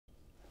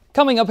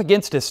Coming up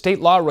against a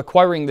state law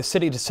requiring the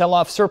city to sell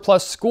off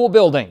surplus school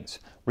buildings,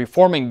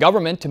 reforming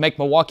government to make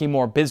Milwaukee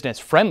more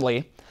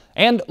business-friendly,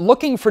 and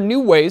looking for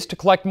new ways to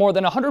collect more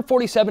than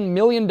 $147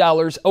 million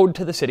owed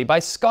to the city by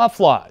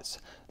scofflaws.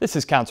 This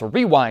is Council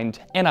Rewind,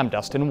 and I'm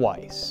Dustin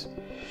Weiss.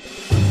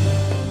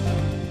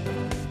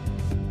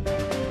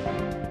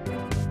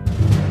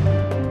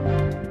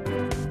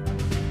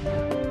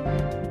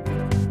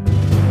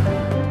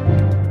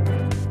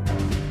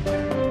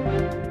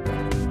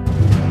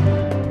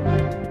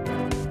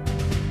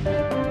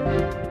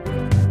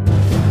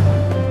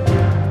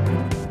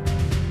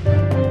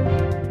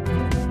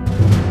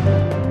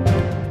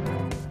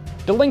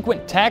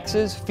 Delinquent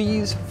taxes,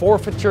 fees,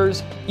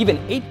 forfeitures, even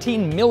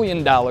 $18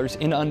 million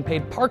in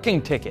unpaid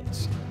parking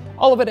tickets.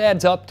 All of it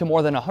adds up to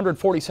more than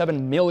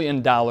 $147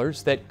 million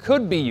that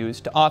could be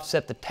used to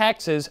offset the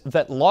taxes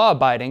that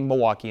law-abiding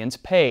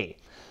Milwaukeeans pay.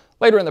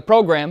 Later in the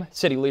program,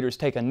 city leaders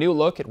take a new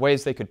look at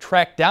ways they could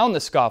track down the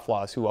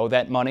scofflaws who owe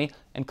that money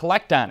and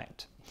collect on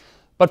it.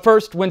 But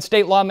first, when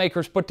state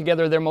lawmakers put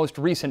together their most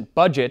recent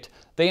budget,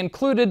 they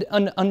included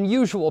an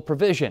unusual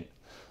provision.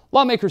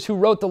 Lawmakers who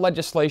wrote the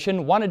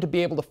legislation wanted to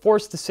be able to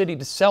force the city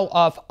to sell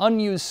off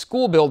unused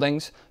school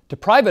buildings to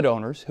private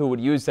owners who would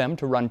use them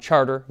to run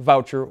charter,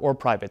 voucher, or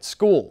private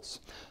schools.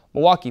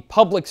 Milwaukee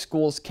public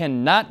schools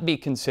cannot be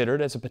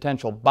considered as a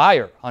potential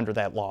buyer under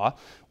that law,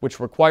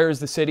 which requires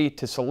the city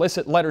to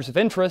solicit letters of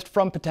interest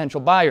from potential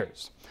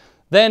buyers.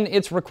 Then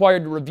it's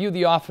required to review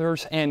the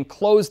offers and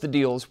close the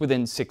deals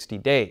within 60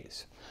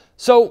 days.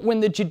 So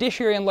when the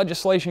Judiciary and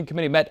Legislation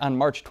Committee met on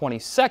March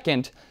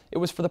 22nd, it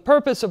was for the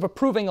purpose of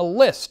approving a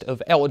list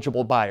of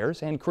eligible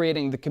buyers and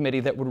creating the committee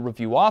that would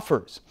review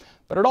offers.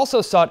 But it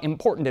also sought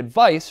important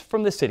advice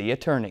from the city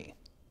attorney.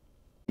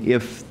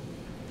 If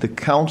the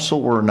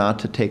council were not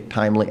to take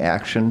timely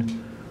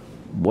action,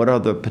 what are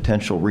the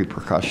potential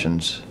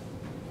repercussions?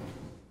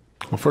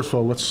 Well, first of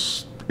all,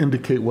 let's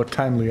indicate what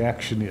timely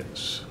action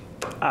is.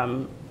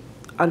 Under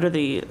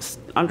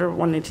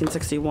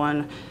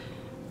 1961,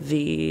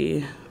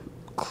 the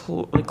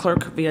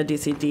clerk via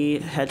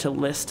DCD had to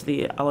list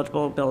the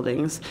eligible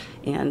buildings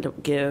and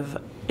give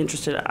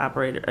interested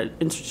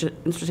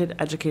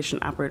education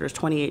operators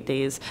 28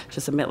 days to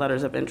submit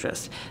letters of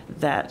interest.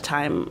 That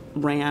time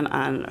ran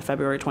on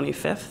February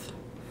 25th.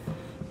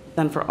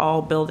 Then for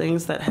all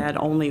buildings that had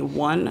only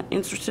one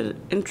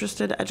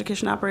interested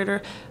education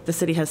operator, the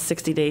city has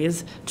 60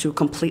 days to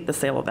complete the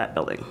sale of that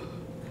building.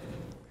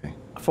 Okay.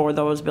 For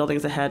those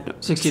buildings that had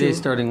 60 days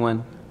starting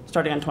when?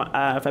 Starting on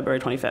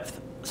February 25th.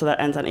 So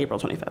that ends on April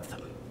 25th.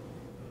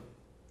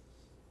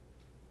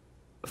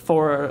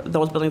 For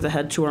those buildings that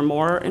had two or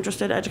more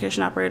interested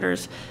education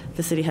operators,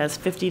 the city has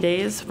 50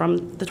 days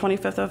from the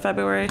 25th of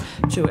February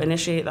to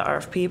initiate the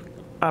RFP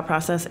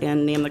process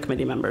and name the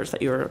committee members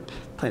that you're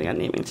planning on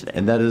naming today.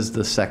 And that is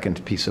the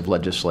second piece of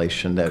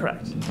legislation that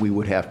Correct. We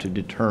would have to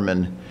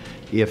determine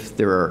if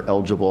there are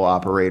eligible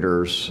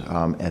operators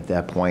at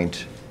that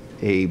point,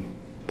 a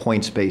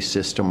points-based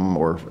system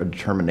or a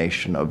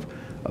determination of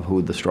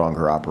who the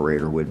stronger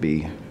operator would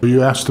be.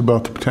 You asked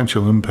about the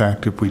potential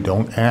impact if we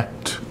don't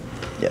act.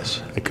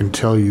 Yes. I can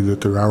tell you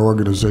that there are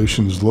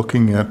organizations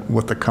looking at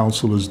what the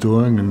council is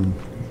doing and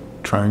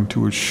trying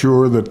to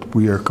assure that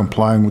we are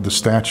complying with the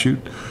statute.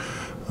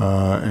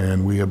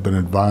 And we have been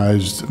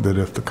advised that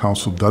if the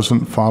council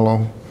doesn't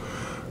follow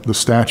the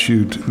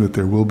statute, that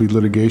there will be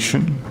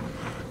litigation.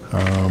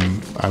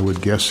 I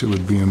would guess it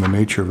would be in the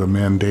nature of a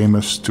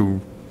mandamus to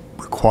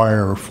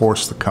require or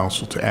force the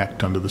council to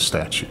act under the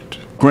statute.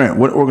 Grant,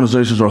 what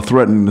organizations are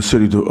threatening the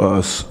city to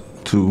us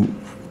to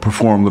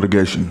perform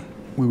litigation?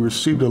 We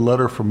received a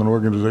letter from an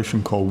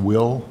organization called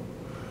WILD,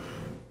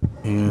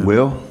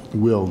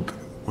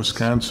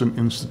 Wisconsin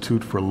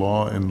Institute for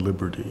Law and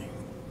Liberty.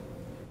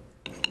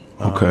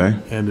 Okay.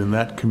 And in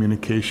that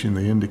communication,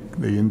 they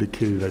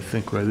indicated, I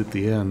think right at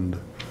the end,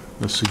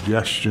 the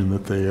suggestion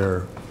that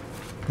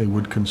they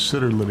would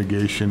consider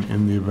litigation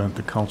in the event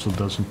the council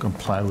doesn't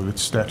comply with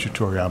its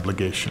statutory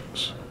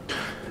obligations.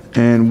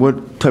 And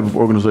what type of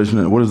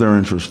organization, what is their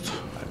interest?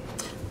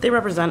 They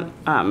represent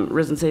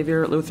Risen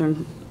Savior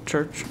Lutheran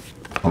Church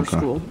or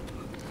School.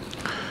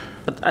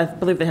 But I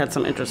believe they had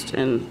some interest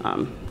in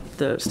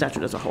the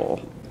statute as a whole.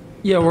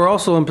 Yeah, we're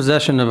also in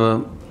possession of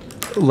a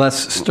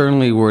less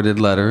sternly worded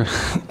letter,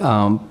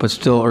 but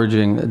still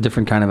urging a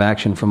different kind of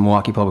action from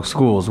Milwaukee Public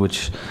Schools,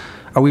 which,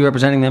 are we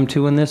representing them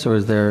too in this, or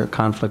is there a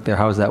conflict there?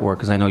 How does that work?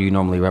 Because I know you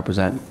normally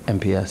represent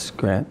MPS,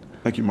 Grant.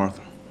 Thank you,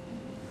 Martha.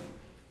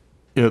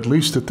 At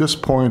least at this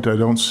point, I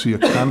don't see a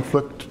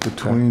conflict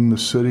between the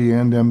city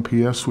and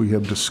MPS. We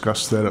have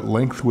discussed that at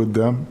length with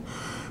them.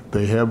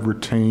 They have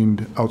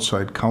retained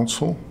outside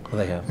counsel.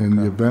 They have. In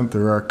the event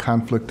there are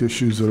conflict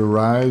issues that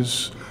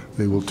arise,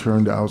 they will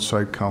turn to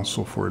outside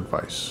counsel for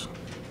advice.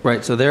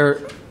 Right, so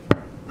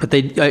but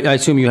I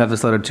assume you have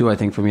this letter too, I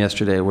think, from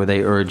yesterday, where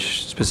they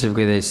urge,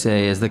 specifically they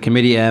say, as the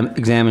committee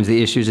examines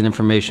the issues and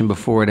information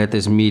before it at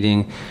this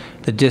meeting,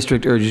 the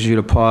district urges you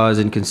to pause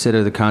and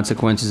consider the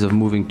consequences of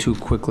moving too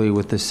quickly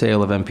with the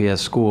sale of MPS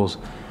schools.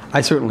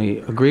 I certainly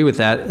agree with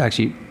that.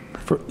 Actually,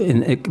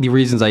 the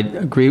reasons I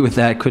agree with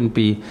that couldn't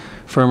be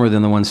firmer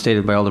than the one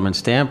stated by Alderman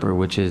Stamper,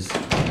 which is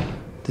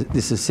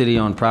this is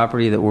city-owned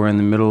property that we're in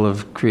the middle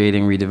of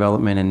creating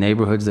redevelopment in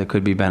neighborhoods that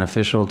could be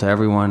beneficial to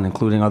everyone,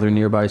 including other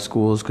nearby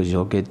schools, because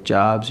you'll get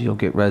jobs, you'll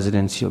get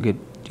residents, you'll get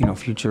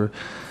future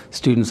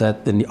students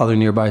at the other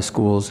nearby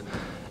schools,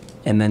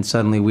 and then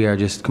suddenly we are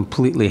just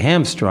completely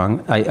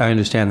hamstrung. I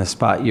understand the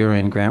spot you're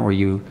in, Grant, where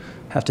you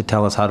have to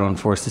tell us how to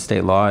enforce the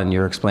state law, and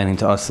you're explaining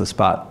to us the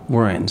spot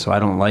we're in. So I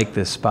don't like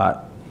this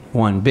spot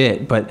one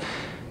bit, but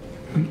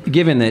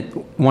given that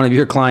one of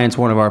your clients,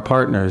 one of our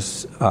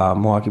partners,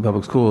 Milwaukee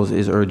Public Schools,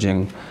 is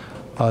urging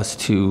us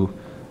to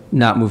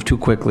not move too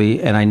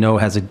quickly, and I know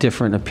has a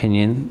different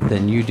opinion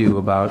than you do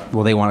about,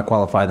 well, they want to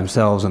qualify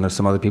themselves, and there's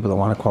some other people that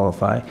want to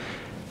qualify.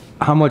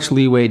 How much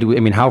leeway do we, I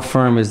mean, how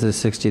firm is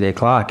this 60-day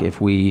clock if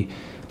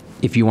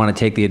you want to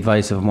take the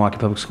advice of Milwaukee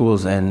Public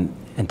Schools and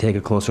take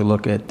a closer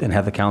look at, and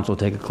have the council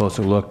take a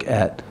closer look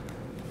at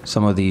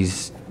some of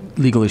these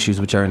legal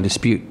issues which are in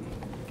dispute?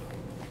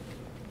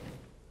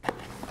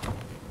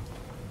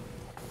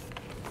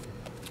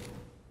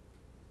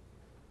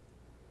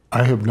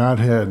 I have not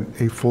had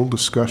a full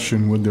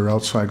discussion with their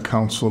outside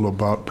counsel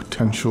about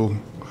potential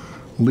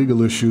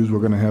legal issues. We're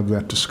going to have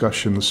that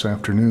discussion this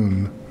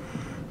afternoon.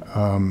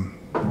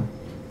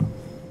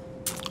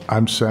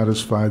 I'm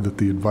satisfied that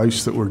the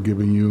advice that we're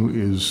giving you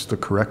is the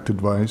correct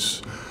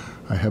advice.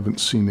 I haven't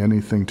seen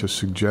anything to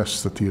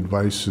suggest that the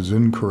advice is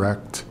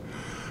incorrect,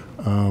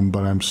 but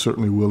I'm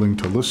certainly willing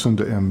to listen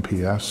to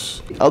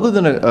MPS. Other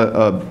than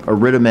a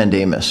writ of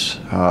mandamus,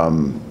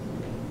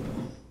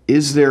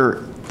 is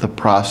there the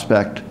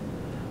prospect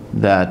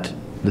that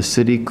the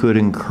city could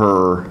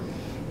incur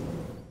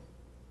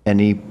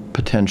any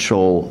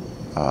potential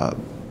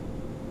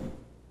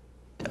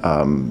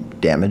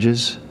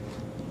damages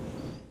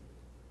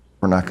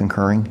for not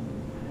concurring?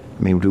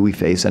 I mean, do we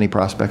face any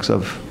prospects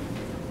of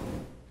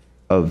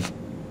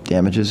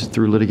damages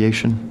through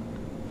litigation?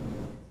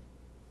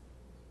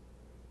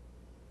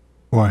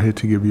 Well, I hate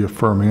to give you a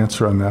firm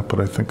answer on that,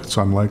 but I think it's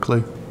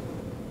unlikely.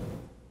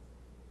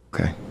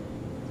 Okay.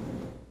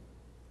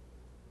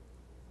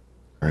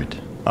 All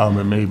right.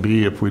 It may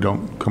be if we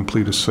don't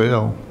complete a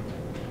sale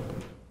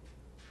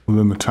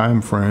within the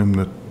time frame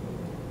that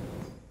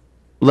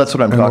Well, that's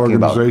what I'm an talking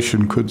about.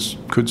 organization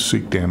could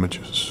seek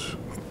damages,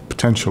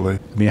 potentially.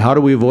 I mean, how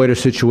do we avoid a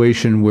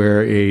situation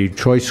where a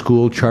choice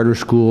school, charter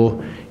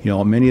school,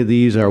 many of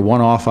these are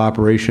one-off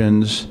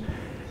operations.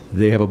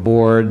 They have a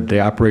board, they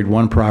operate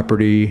one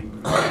property.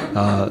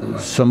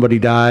 Somebody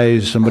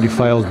dies, somebody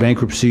files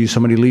bankruptcy,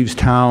 somebody leaves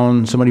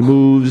town, somebody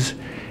moves,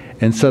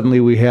 and suddenly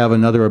we have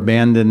another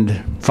abandoned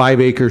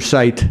 5-acre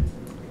site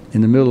in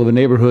the middle of a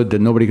neighborhood that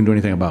nobody can do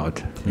anything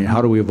about. I mean,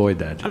 how do we avoid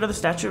that? Under the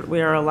statute, we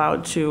are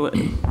allowed to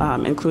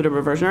include a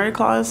reversionary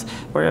clause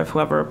where if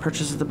whoever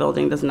purchases the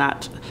building does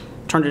not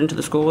turn it into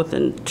the school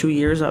within 2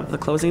 years of the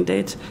closing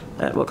date,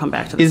 that will come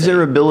back to the Is city.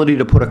 there ability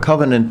to put a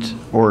covenant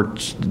or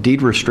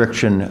deed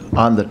restriction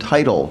on the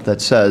title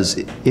that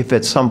says if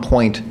at some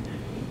point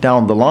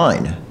down the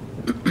line,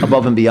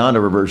 above and beyond a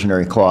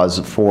reversionary clause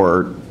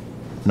for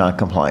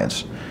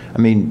noncompliance? I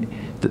mean,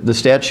 the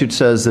statute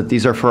says that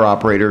these are for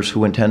operators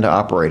who intend to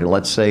operate. And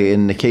let's say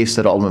in the case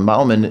that Alderman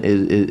Bauman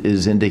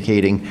is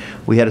indicating,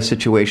 we had a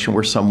situation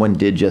where someone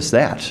did just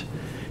that,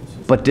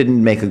 but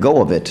didn't make a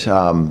go of it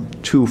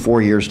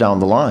 2-4 years down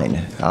the line.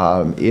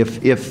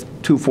 If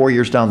 2-4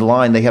 years down the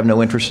line, they have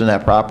no interest in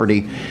that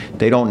property,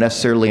 they don't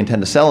necessarily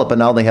intend to sell it, but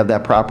now they have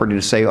that property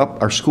to say, oh,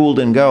 our school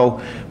didn't go,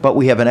 but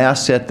we have an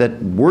asset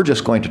that we're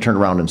just going to turn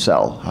around and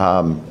sell.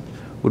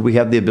 Would we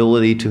have the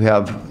ability to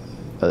have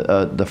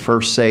the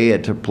first say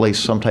to place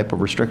some type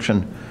of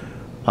restriction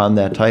on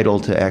that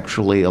title to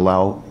actually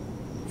allow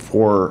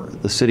for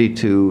the city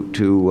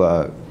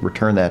to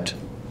return that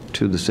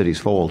to the city's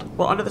fold?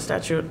 Well, under the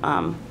statute,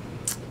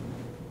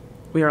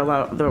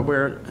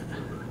 we're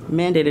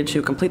mandated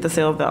to complete the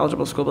sale of the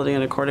eligible school building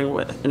in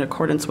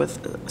accordance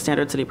with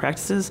standard city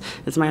practices.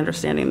 It's my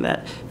understanding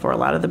that for a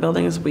lot of the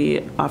buildings,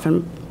 we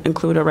often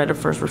include a right of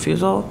first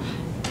refusal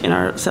in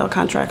our sale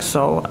contracts.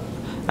 So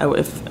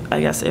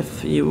I guess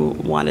if you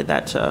wanted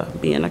that to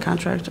be in a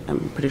contract,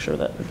 I'm pretty sure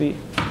that would be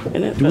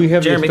in it. Do we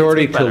have the Jeremy can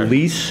authority speak to better.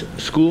 lease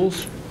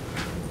schools?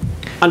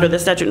 Under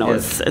this statute, no,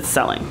 it's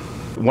selling.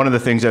 One of the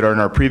things that are in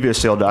our previous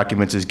sale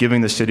documents is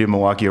giving the city of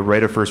Milwaukee a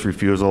right of first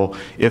refusal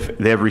if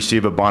they have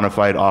received a bona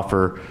fide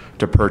offer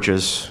to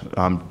purchase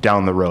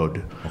down the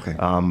road. Okay.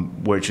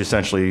 Which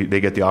essentially they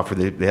get the offer,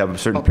 they have a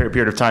certain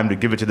period of time to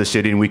give it to the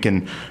city and we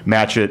can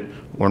match it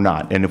or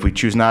not. And if we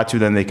choose not to,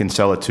 then they can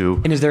sell it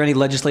to. And is there any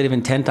legislative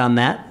intent on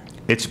that?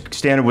 It's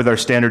standard with our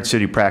standard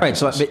city Right,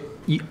 practices. so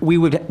we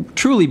would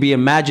truly be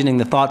imagining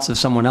the thoughts of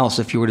someone else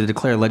if you were to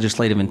declare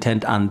legislative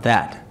intent on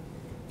that.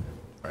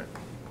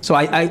 So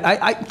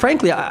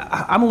frankly,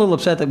 I'm a little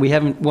upset that we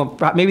haven't, well,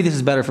 maybe this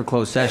is better for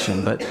closed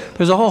session, but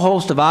there's a whole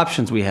host of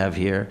options we have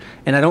here,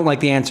 and I don't like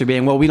the answer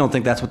being, well, we don't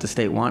think that's what the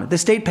state wanted. The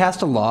state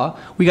passed a law.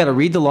 We got to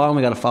read the law and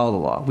we got to follow the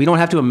law. We don't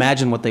have to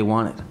imagine what they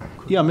wanted.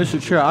 Yeah,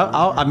 Mr. Chair,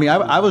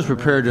 I was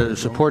prepared to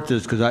support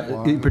this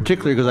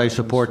particularly because I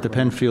support the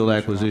Penfield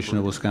acquisition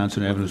of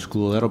Wisconsin Avenue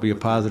School. That'll be a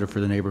positive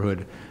for the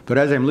neighborhood. But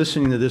as I'm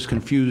listening to this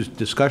confused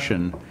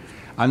discussion,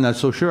 I'm not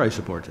so sure I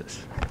support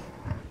this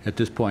at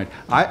this point.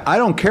 I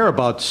don't care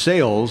about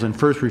sales and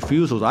first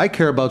refusals. I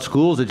care about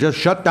schools that just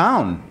shut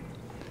down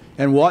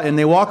and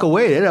they walk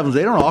away. They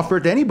don't offer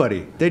it to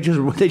anybody. They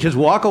just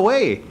walk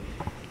away,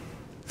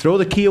 throw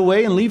the key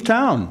away and leave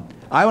town.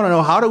 I want to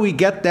know, how do we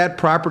get that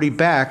property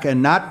back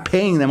and not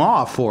paying them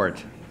off for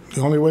it?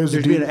 The only way is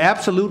there'd be an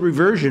absolute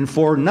reversion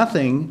for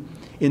nothing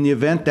in the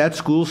event that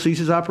school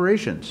ceases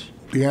operations.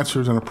 The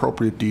answer is an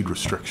appropriate deed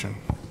restriction.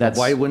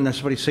 Why wouldn't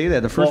somebody say that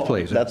in the first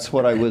place? That's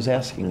what I was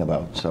asking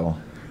about.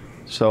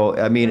 So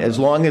I mean, as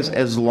long as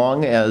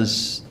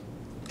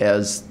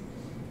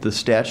the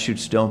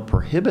statutes don't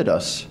prohibit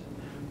us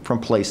from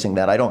placing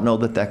that, I don't know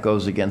that that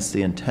goes against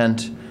the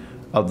intent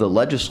of the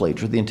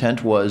legislature. The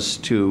intent was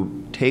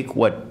to take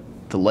what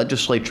the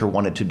legislature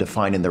wanted to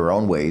define in their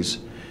own ways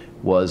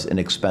was an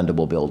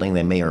expendable building.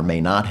 They may or may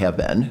not have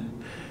been,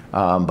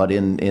 but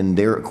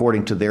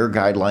according to their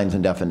guidelines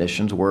and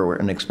definitions, were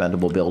an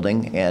expendable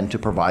building, and to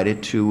provide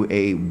it to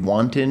a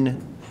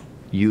wanton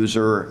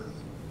user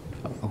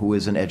who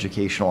is an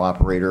educational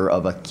operator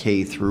of a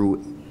K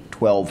through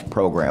 12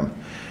 program.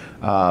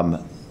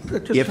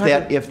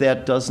 If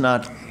that does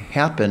not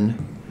happen,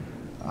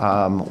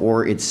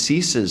 or it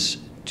ceases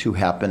to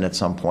happen at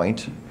some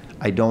point,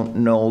 I don't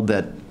know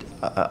that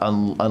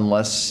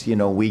unless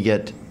we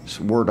get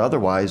word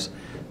otherwise,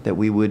 that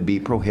we would be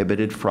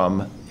prohibited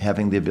from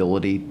having the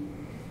ability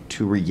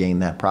to regain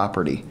that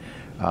property.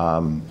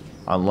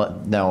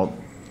 Now,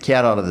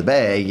 cat out of the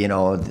bag,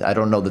 I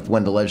don't know that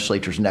when the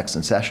legislature's next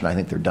in session. I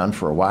think they're done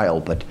for a while,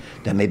 but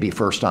that may be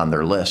first on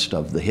their list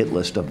of the hit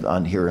list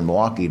on here in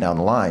Milwaukee down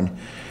the line.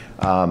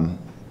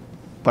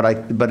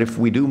 But if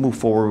we do move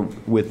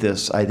forward with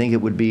this, I think it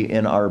would be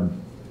in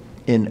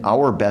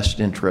our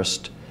best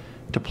interest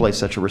to place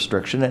such a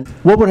restriction. And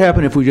what would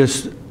happen if we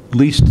just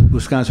leased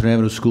Wisconsin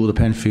Avenue School to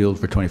Penfield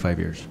for 25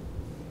 years?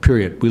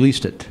 Period. We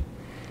leased it.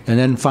 And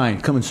then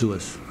fine, come and sue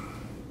us.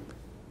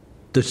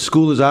 The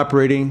school is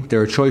operating,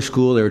 they're a choice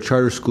school, they're a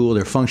charter school,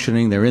 they're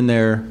functioning, they're in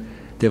there,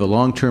 they have a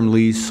long-term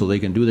lease so they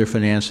can do their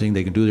financing,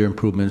 they can do their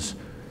improvements.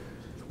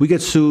 We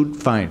get sued,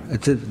 fine.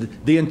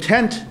 The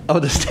intent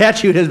of the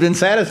statute has been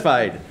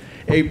satisfied.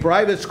 A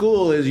private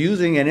school is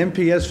using an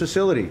MPS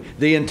facility.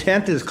 The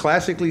intent is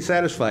classically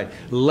satisfied.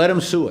 Let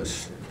them sue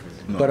us.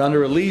 No. But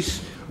under a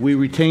lease, we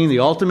retain the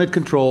ultimate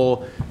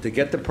control to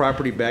get the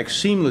property back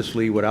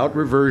seamlessly without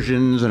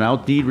reversions and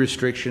without deed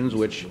restrictions,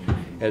 which,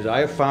 as I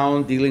have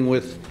found dealing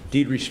with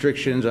deed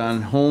restrictions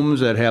on homes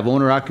that have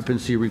owner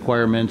occupancy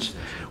requirements,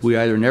 we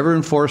either never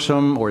enforce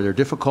them or they're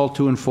difficult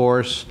to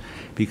enforce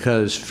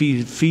because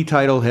fee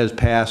title has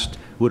passed.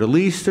 With a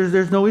lease,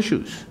 there's no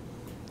issues.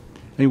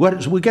 And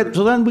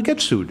then we get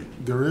sued.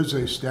 There is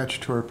a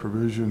statutory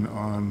provision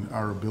on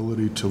our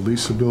ability to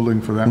lease a building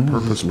for that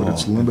purpose, but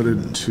it's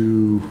limited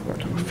to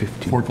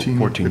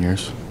 14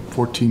 years.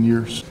 14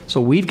 years. So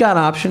we've got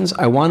options.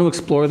 I want to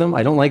explore them.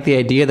 I don't like the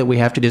idea that we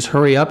have to just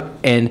hurry up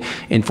and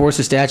enforce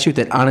a statute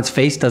that on its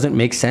face doesn't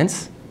make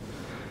sense.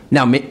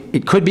 Now,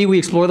 it could be we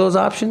explore those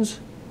options,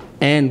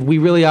 and we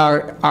really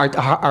are,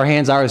 our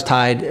hands are as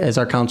tied as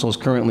our counsel is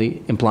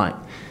currently implying.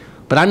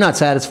 But I'm not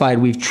satisfied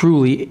we've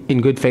truly,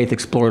 in good faith,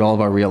 explored all of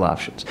our real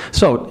options.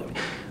 So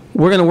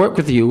we're going to work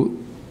with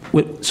you.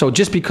 So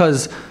just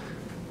because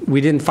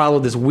we didn't follow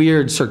this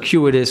weird,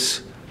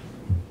 circuitous,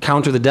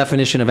 counter the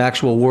definition of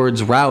actual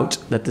words route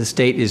that the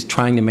state is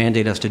trying to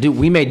mandate us to do,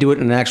 we may do it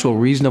in an actual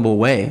reasonable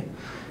way.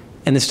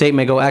 And the state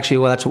may go, actually,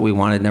 well, that's what we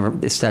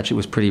wanted. This statute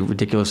was pretty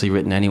ridiculously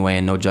written anyway,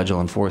 and no judge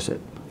will enforce it.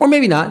 Or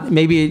maybe not.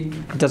 Maybe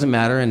it doesn't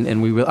matter,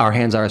 and our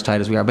hands are as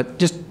tight as we are. But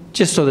just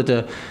so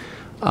that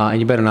and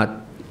you better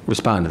not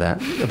respond to that.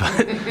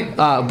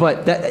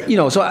 But that,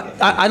 so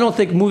I don't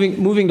think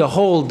moving to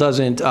hold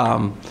doesn't.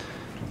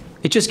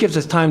 It just gives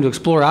us time to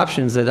explore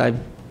options that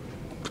I'm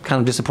kind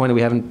of disappointed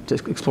we haven't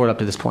explored up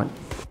to this point.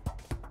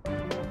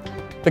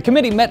 The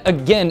committee met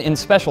again in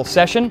special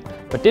session,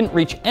 but didn't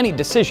reach any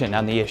decision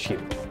on the issue.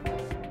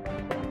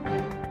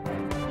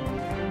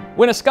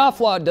 When a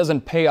scofflaw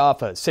doesn't pay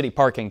off a city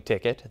parking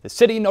ticket, the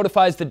city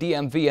notifies the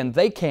DMV and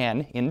they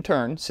can, in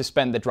turn,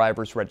 suspend the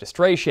driver's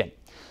registration.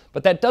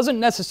 But that doesn't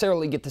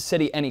necessarily get the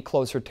city any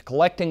closer to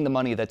collecting the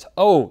money that's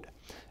owed.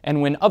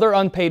 And when other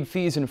unpaid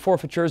fees and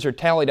forfeitures are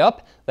tallied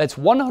up, that's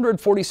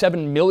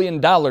 $147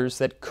 million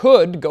that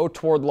could go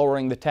toward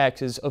lowering the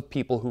taxes of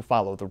people who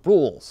follow the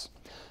rules.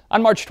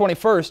 On March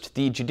 21st,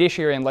 the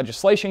Judiciary and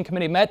Legislation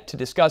Committee met to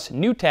discuss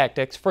new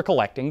tactics for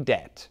collecting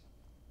debt.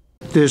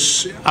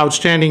 This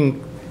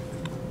outstanding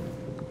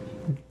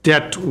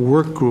debt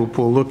work group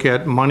will look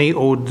at money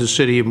owed the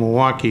city of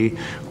Milwaukee,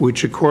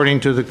 which according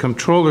to the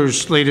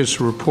comptroller's latest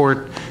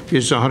report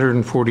is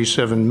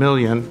 $147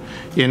 million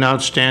in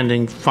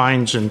outstanding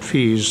fines and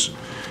fees.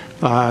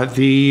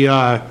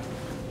 The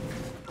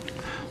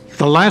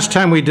last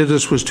time we did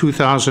this was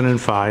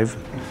 2005.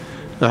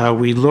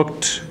 We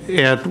looked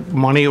at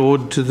money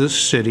owed to the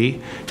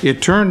city.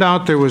 It turned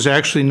out there was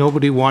actually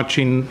nobody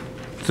watching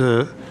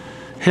the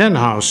hen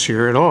house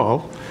here at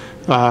all.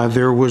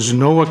 There was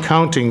no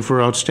accounting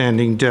for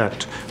outstanding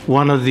debt.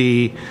 One of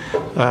the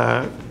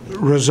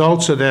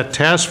results of that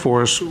task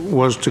force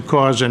was to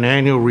cause an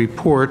annual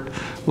report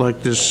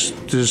like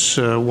this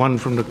one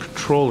from the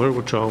controller,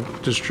 which I'll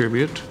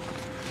distribute,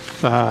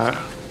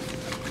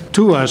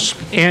 to us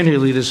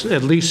annually to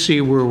at least see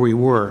where we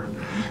were.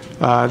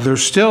 There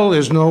still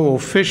is no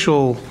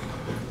official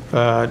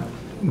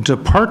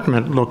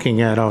department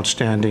looking at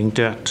outstanding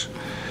debt.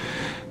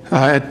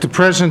 At the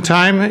present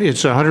time,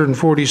 it's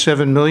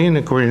 $147 million,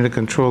 according to the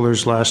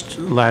controller's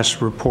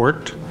last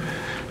report.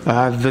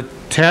 The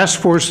task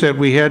force that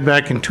we had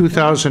back in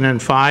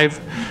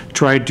 2005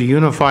 tried to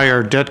unify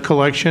our debt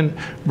collection,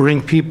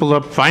 bring people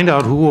up, find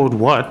out who owed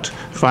what,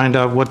 find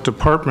out what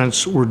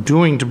departments were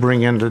doing to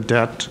bring in the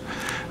debt,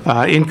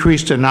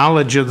 increase the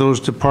knowledge of those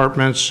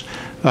departments.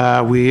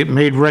 We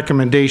made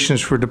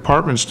recommendations for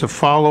departments to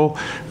follow,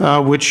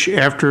 which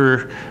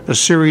after a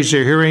series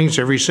of hearings,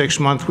 every 6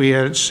 months we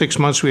had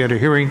a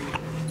hearing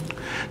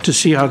to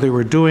see how they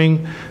were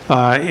doing,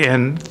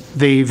 and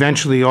they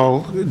eventually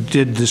all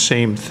did the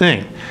same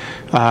thing.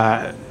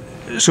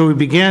 So we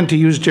began to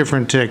use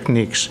different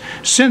techniques.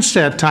 Since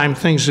that time,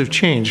 things have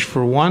changed.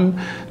 For one,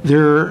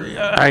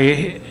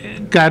 I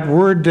got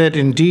word that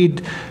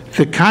indeed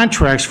the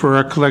contracts for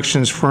our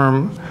collection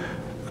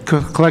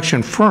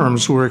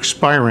firms were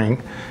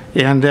expiring,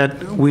 and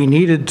that we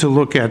needed to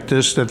look at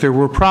this, that there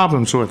were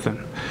problems with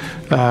them.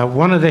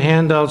 One of the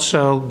handouts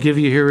I'll give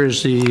you here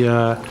is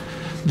the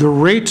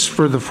rates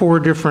for the 4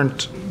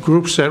 different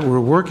groups that we're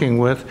working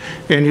with,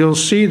 and you'll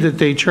see that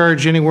they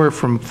charge anywhere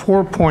from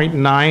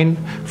 4.9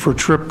 for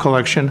trip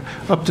collection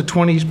up to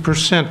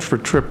 20% for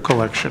trip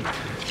collection.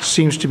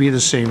 Seems to be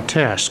the same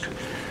task.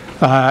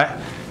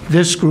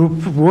 This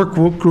work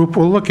group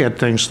will look at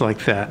things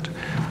like that.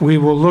 We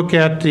will look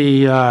at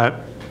the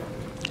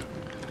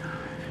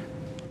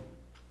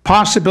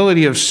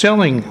possibility of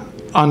selling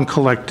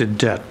uncollected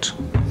debt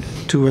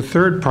to a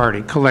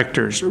third-party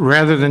collectors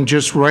rather than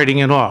just writing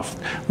it off.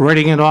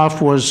 Writing it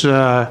off was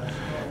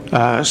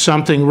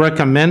something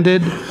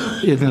recommended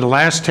in the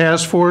last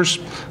task force.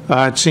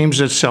 It seems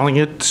that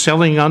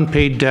selling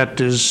unpaid debt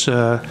is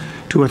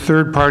to a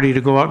third party to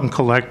go out and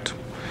collect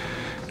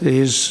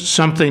is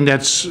something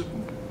that's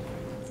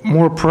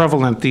more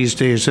prevalent these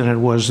days than it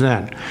was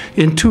then.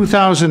 In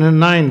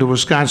 2009, the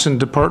Wisconsin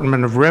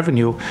Department of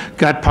Revenue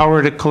got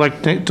power to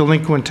collect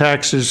delinquent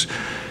taxes,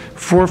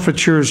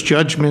 forfeitures,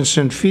 judgments,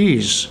 and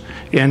fees,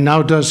 and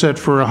now does that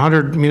for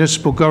 100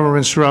 municipal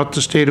governments throughout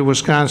the state of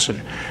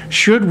Wisconsin.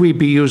 Should we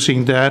be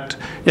using that,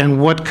 and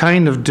what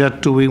kind of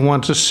debt do we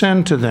want to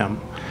send to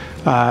them?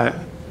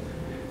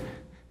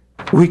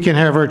 We can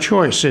have our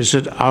choice. Is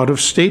it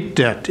out-of-state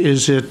debt?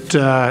 Is it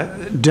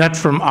debt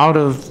from out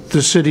of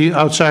the city,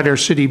 outside our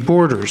city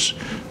borders?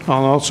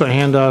 I'll also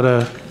hand out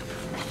a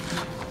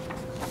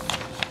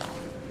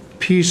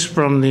piece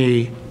from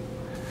the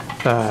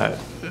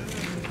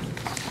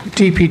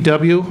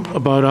DPW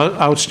about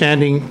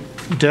outstanding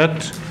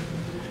debt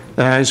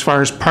as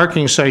far as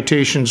parking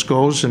citations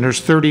goes, and there's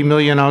 30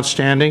 million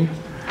outstanding,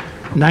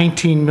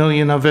 19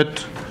 million of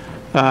it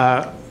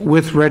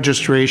with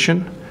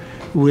registration,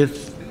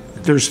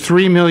 there's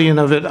 3 million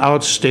of it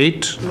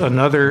outstate,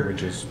 another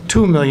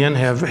 2 million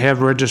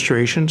have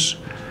registrations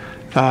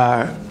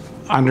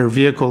on their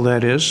vehicle,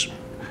 that is.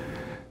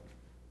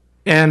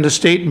 And the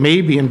state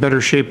may be in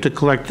better shape to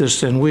collect this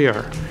than we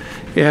are.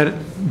 At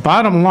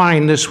bottom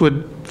line, this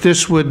would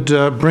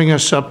bring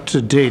us up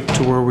to date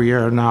to where we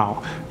are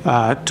now,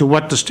 to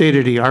what the state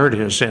of the art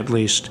is, at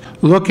least.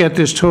 Look at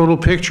this total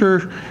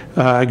picture,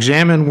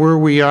 examine where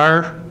we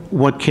are,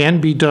 what can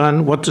be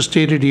done, what the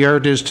state of the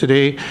art is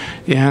today,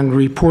 and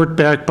report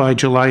back by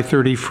July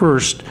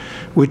 31st,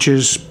 which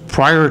is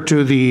prior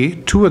to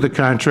 2 of the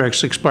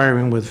contracts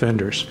expiring with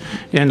vendors.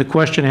 And the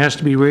question has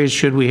to be raised,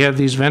 should we have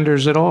these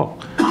vendors at all?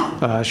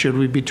 Should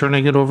we be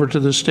turning it over to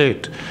the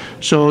state?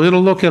 So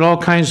it'll look at all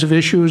kinds of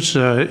issues.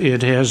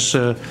 It has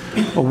a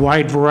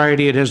wide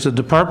variety. It has the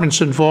departments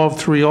involved,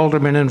 3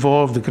 aldermen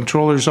involved, the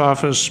controller's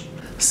office.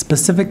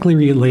 Specifically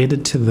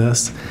related to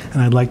this,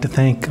 and I'd like to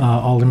thank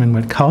Alderman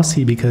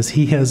Witkowski because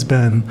he has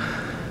been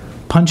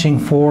punching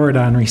forward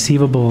on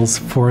receivables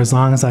for as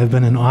long as I've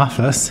been in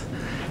office,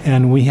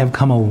 and we have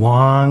come a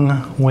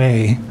long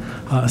way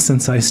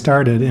since I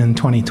started in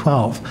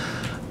 2012.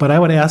 But I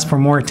would ask for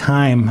more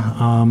time,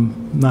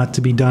 not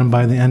to be done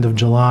by the end of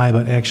July,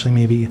 but actually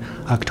maybe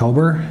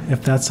October,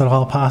 if that's at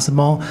all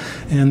possible.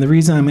 And the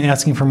reason I'm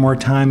asking for more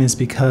time is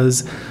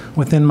because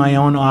within my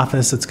own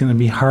office, it's going to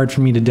be hard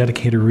for me to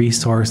dedicate a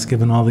resource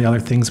given all the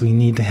other things we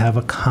need to have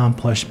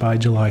accomplished by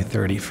July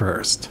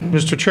 31st.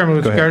 Mr. Chairman,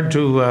 with regard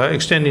to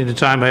extending the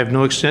time, I have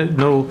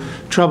no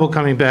trouble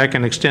coming back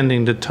and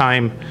extending the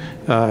time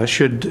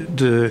should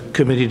the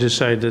committee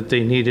decide that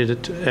they needed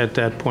it at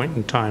that point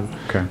in time.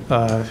 Okay.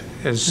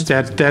 As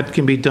that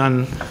can be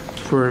done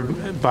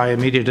by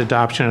immediate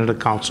adoption at a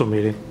council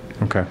meeting.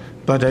 Okay.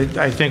 But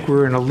I think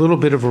we're in a little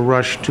bit of a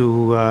rush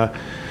to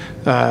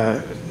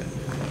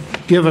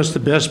give us the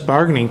best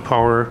bargaining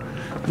power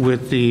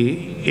with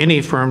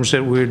any firms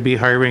that we would be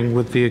hiring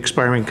with the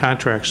expiring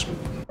contracts.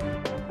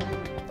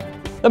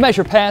 The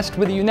measure passed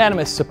with the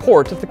unanimous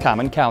support of the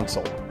Common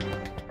Council.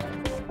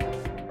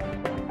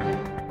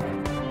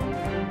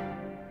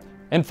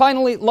 And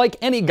finally, like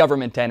any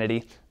government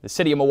entity, the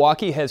City of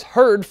Milwaukee has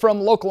heard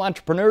from local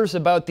entrepreneurs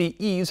about the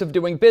ease of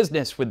doing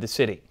business with the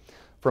city.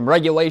 From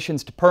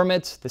regulations to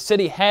permits, the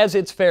city has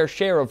its fair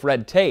share of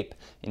red tape,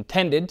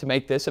 intended to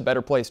make this a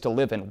better place to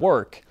live and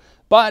work.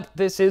 But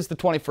this is the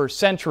 21st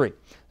century,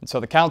 and so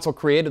the council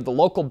created the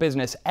Local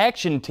Business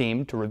Action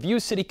Team to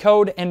review city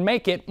code and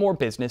make it more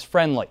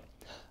business-friendly.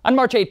 On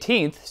March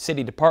 18th,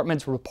 city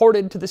departments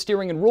reported to the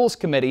Steering and Rules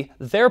Committee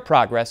their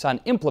progress on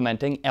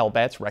implementing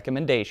LBAT's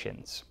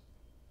recommendations.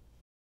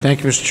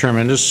 Thank you, Mr.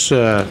 Chairman. This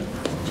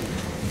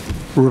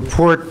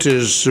report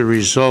is the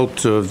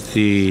result of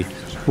the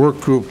work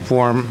group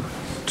formed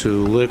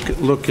to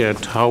look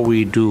at how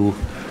we do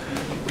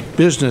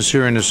business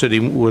here in the city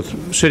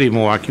of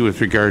Milwaukee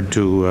with regard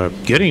to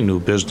getting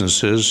new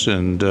businesses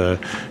and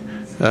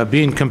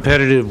being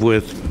competitive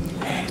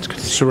with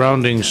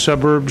surrounding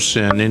suburbs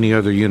and any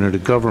other unit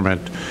of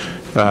government.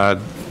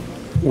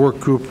 Work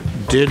group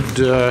did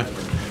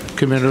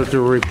come in with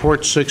a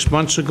report 6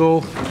 months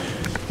ago.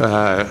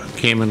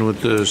 Came in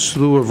with a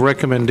slew of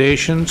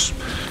recommendations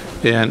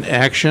and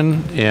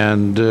action,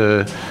 and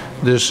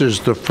this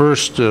is the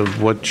first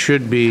of what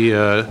should be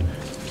every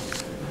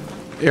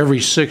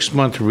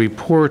 6-month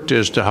report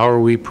as to how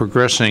are we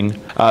progressing.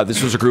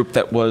 This was a group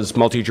that was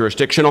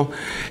multi-jurisdictional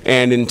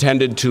and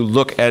intended to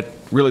look at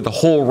really the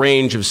whole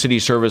range of city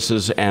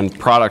services and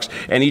products,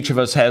 and each of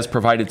us has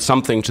provided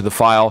something to the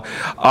file.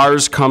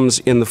 Ours comes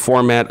in the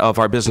format of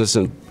our business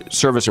and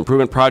service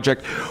improvement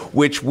project,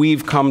 which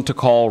we've come to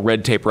call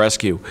Red Tape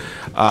Rescue.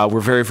 We're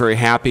very, very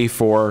happy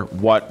for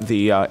what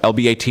the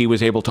LBAT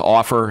was able to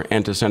offer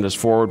and to send us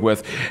forward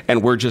with,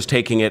 and we're just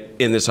taking it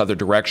in this other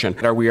direction.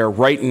 We are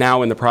right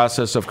now in the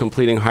process of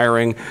completing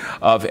hiring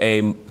of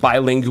a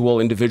bilingual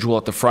individual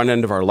at the front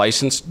end of our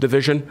license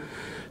division.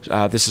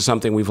 This is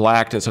something we've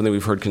lacked and something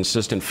we've heard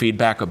consistent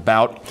feedback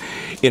about.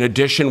 In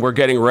addition, we're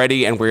getting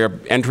ready and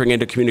we're entering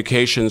into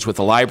communications with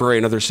the library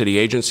and other city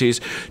agencies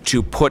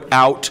to put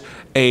out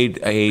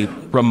a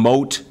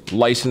remote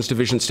license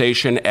division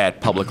station at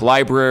public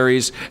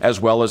libraries as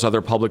well as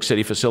other public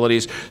city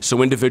facilities,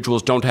 so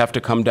individuals don't have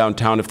to come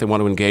downtown if they want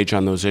to engage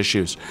on those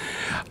issues.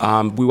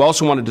 We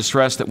also wanted to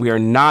stress that we are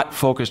not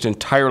focused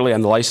entirely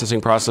on the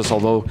licensing process,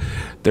 although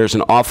there's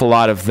an awful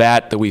lot of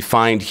that we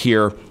find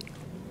here.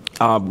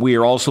 We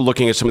are also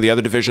looking at some of the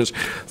other divisions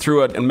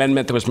through an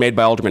amendment that was made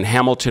by Alderman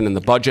Hamilton in the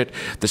budget.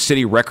 The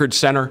City Record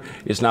Center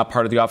is not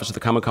part of the Office of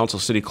the Common Council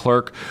City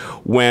Clerk.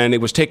 When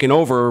it was taken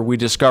over, we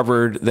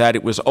discovered that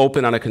it was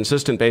open on a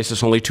consistent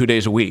basis only 2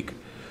 days a week.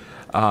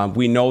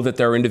 We know that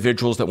there are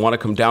individuals that want to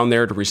come down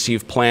there to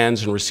receive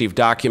plans and receive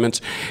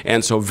documents,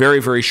 and so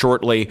very, very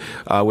shortly,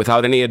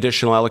 without any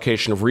additional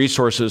allocation of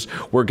resources,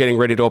 we're getting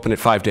ready to open it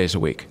 5 days a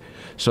week,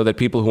 so that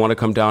people who want to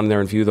come down there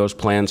and view those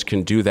plans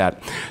can do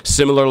that.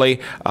 Similarly,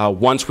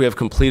 once we have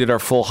completed our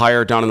full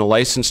hire down in the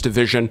license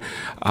division,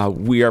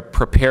 we are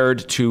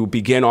prepared to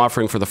begin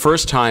offering for the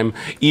first time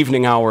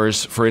evening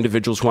hours for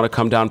individuals who want to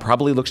come down.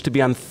 Probably looks to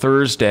be on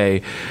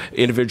Thursday.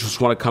 Individuals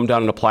who want to come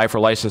down and apply for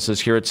licenses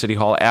here at City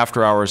Hall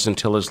after hours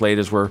until as late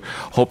as we're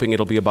hoping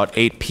it'll be about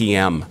 8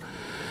 p.m.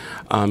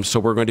 So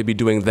we're going to be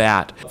doing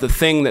that. The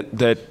thing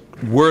that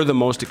we're the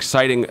most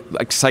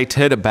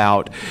excited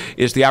about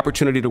is the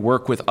opportunity to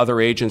work with other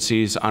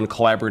agencies on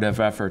collaborative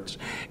efforts.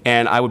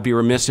 And I would be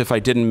remiss if I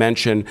didn't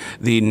mention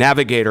the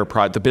Navigator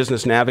the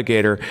Business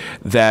Navigator,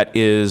 that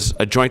is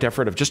a joint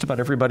effort of just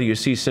about everybody you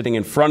see sitting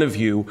in front of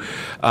you,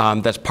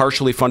 that's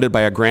partially funded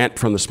by a grant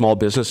from the Small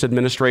Business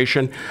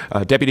Administration.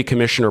 Deputy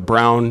Commissioner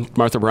Brown,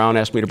 Martha Brown,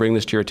 asked me to bring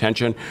this to your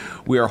attention.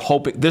 We are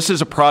hoping, this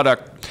is a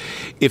product,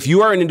 if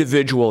you are an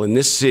individual in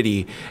this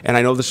city, and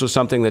I know this was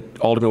something that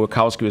Alderman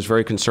Wachowski was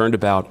very concerned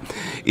about,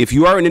 if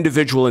you are an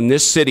individual in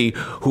this city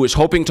who is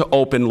hoping to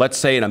open, let's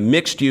say, in a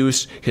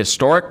mixed-use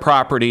historic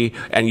property,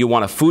 and you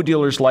want a food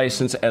dealer's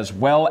license as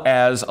well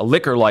as a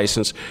liquor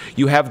license,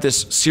 you have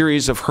this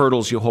series of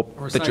hurdles you hope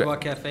or that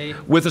sidewalk cafe.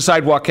 With a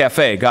sidewalk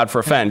cafe, God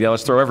forfend. Yeah,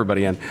 let's throw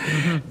everybody in.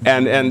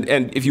 And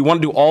if you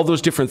want to do all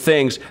those different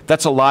things,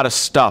 that's a lot of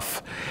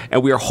stuff.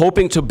 And we are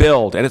hoping to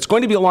build, and it's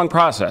going to be a long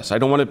process. I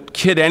don't want to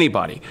kid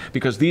anybody. everybody,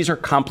 because these are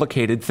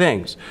complicated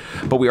things.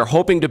 But we are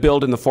hoping to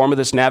build in the form of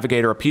this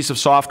Navigator a piece of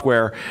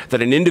software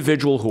that an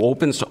individual who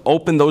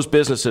open those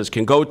businesses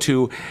can go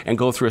to and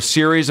go through a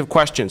series of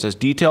questions as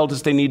detailed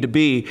as they need to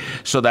be,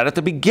 so that at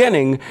the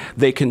beginning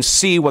they can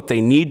see what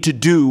they need to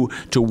do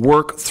to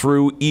work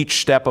through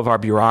each step of our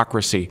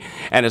bureaucracy.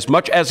 And as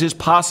much as is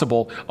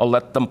possible, I'll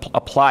let them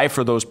apply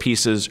for those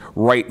pieces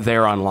right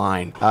there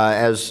online.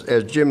 As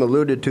Jim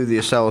alluded to, the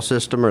Acela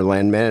system or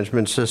land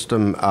management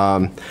system,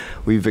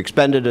 we've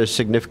expended a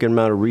significant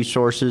amount of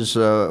resources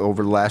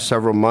over the last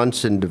several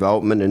months in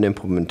development and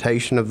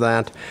implementation of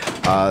that.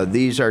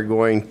 These are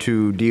going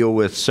to deal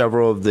with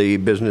several of the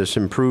business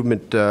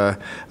improvement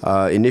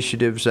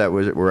initiatives that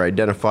were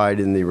identified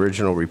in the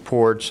original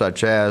report,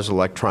 such as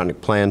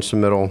electronic plan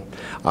submittal,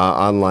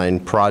 online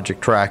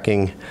project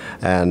tracking,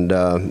 and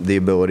the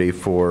ability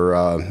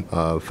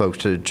for folks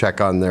to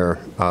check on their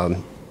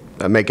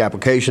make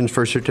applications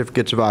for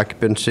certificates of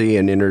occupancy,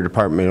 and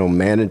interdepartmental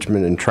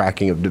management and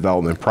tracking of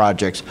development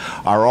projects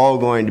are all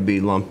going to be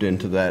lumped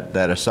into that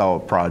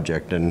Acela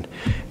project, and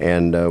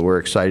we're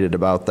excited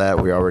about that.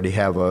 We already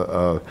have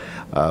a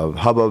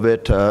hub of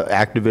it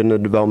active in the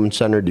development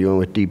center, dealing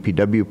with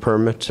DPW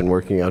permits and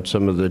working out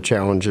some of the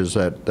challenges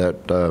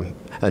that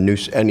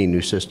any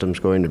new system is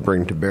going to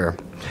bring to bear.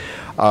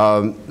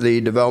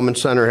 The Development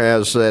Center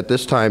has, at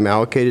this time,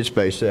 allocated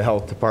space to the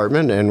Health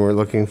Department, and we're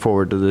looking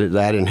forward to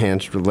that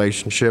enhanced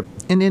relationship.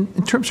 And in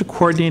terms of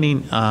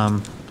coordinating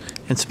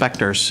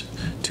inspectors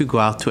to go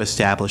out to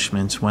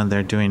establishments when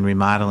they're doing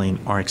remodeling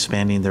or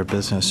expanding their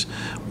business,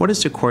 what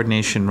is the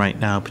coordination right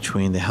now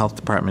between the Health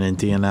Department and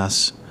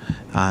DNS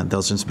on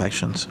those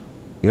inspections?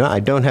 You know,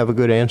 I don't have a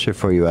good answer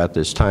for you at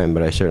this time,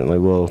 but I certainly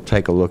will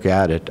take a look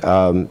at it.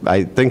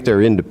 I think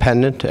they're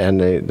independent, and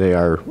they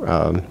are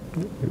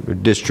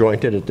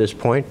disjointed at this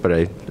point, but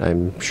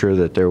I'm sure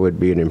that there would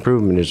be an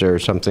improvement. Is there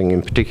something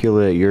in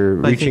particular that you're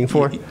reaching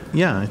for?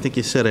 Yeah, I think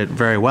you said it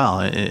very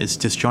well. It's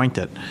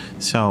disjointed.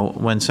 So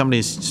when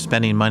somebody's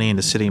spending money in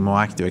the city of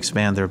Milwaukee to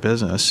expand their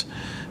business,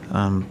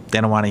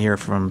 they don't want to hear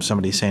from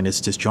somebody saying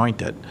it's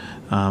disjointed.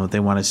 They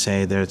want to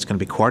say that it's going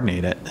to be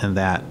coordinated, and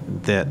that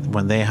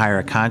when they hire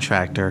a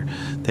contractor,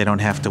 they don't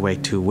have to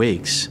wait 2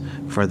 weeks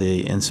for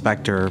the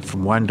inspector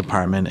from one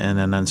department and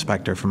an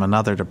inspector from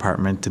another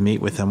department to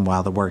meet with them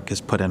while the work is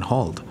put on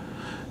hold.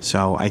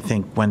 So I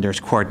think when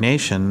there's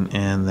coordination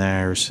and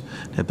there's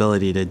the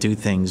ability to do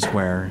things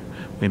where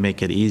we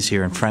make it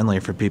easier and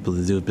friendlier for people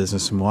to do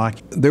business in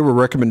Milwaukee. There were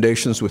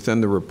recommendations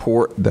within the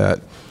report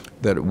that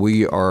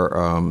we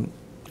are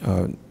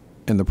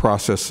in the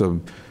process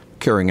of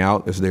carrying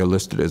out, as they're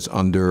listed as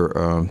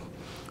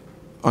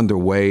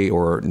underway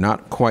or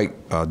not quite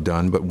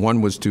done. But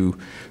one was to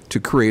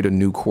create a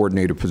new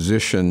coordinator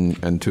position,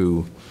 and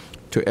to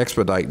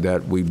expedite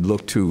that, we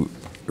look to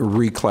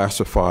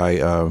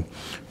reclassify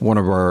one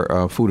of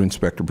our food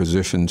inspector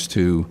positions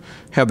to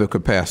have the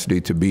capacity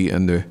to be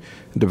in the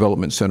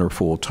development center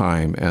full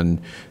time.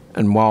 And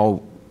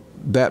while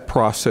that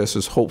process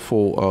is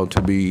hopeful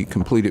to be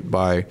completed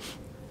by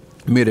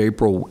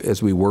mid-April,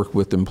 as we work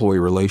with employee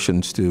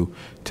relations to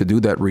do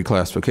that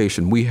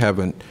reclassification, we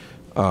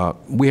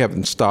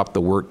haven't stopped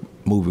the work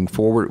moving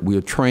forward. We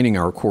are training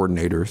our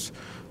coordinators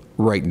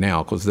right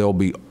now, because they'll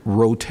be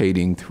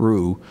rotating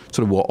through,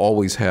 so that we'll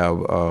always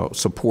have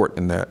support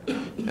in that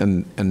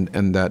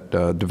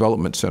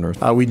development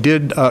center. We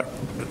did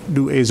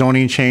do a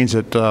zoning change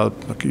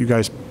that you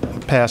guys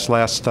passed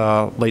last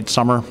late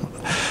summer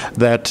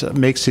that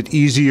makes it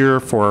easier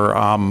for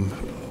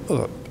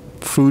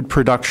food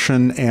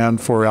production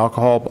and for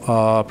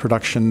alcohol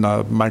production,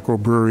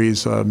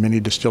 microbreweries, mini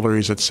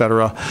distilleries, et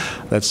cetera.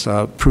 That's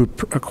proved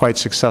quite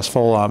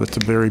successful. It's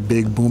a very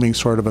big, booming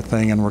sort of a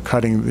thing, and we're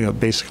cutting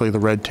basically the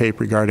red tape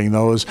regarding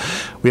those.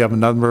 We have a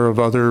number of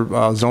other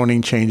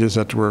zoning changes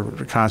that we're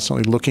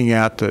constantly looking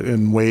at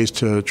in ways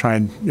to try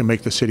and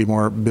make the city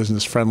more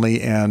business friendly,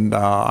 and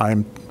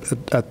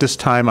at this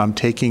time, I'm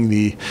taking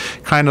the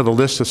the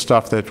list of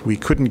stuff that we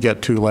couldn't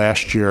get to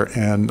last year,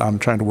 and I'm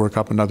trying to work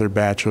up another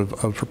batch of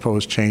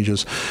proposed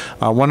changes.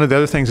 One of the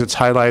other things that's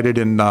highlighted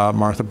in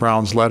Martha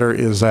Brown's letter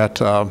is that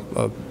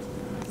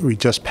we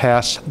just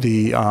passed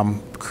the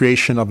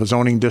creation of a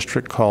zoning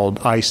district called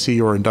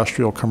IC, or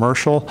Industrial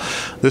Commercial.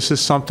 This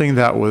is something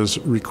that was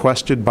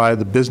requested by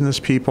the business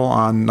people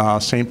on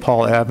St.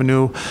 Paul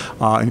Avenue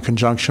in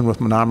conjunction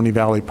with Menominee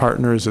Valley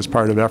Partners as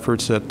part of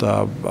efforts that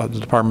the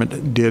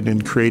department did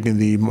in creating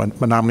the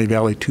Menominee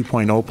Valley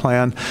 2.0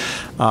 plan.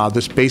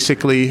 This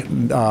basically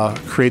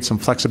creates some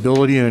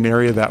flexibility in an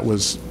area that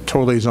was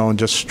totally zoned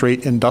just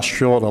straight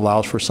industrial. It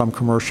allows for some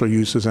commercial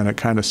uses, and it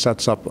kind of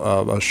sets up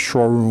a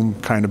showroom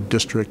kind of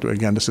district.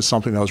 Again, this is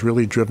something that was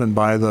really driven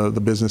by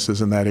the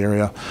businesses in that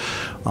area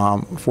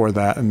for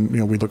that, and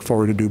we look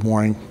forward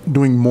to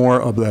doing more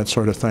of that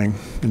sort of thing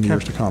in the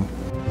years to come.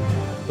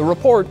 The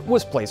report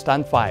was placed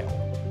on file.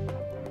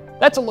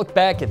 That's a look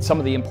back at some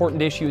of the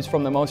important issues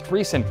from the most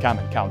recent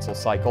Common Council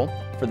cycle.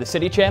 For the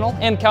City Channel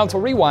and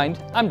Council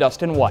Rewind, I'm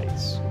Dustin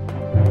Weiss.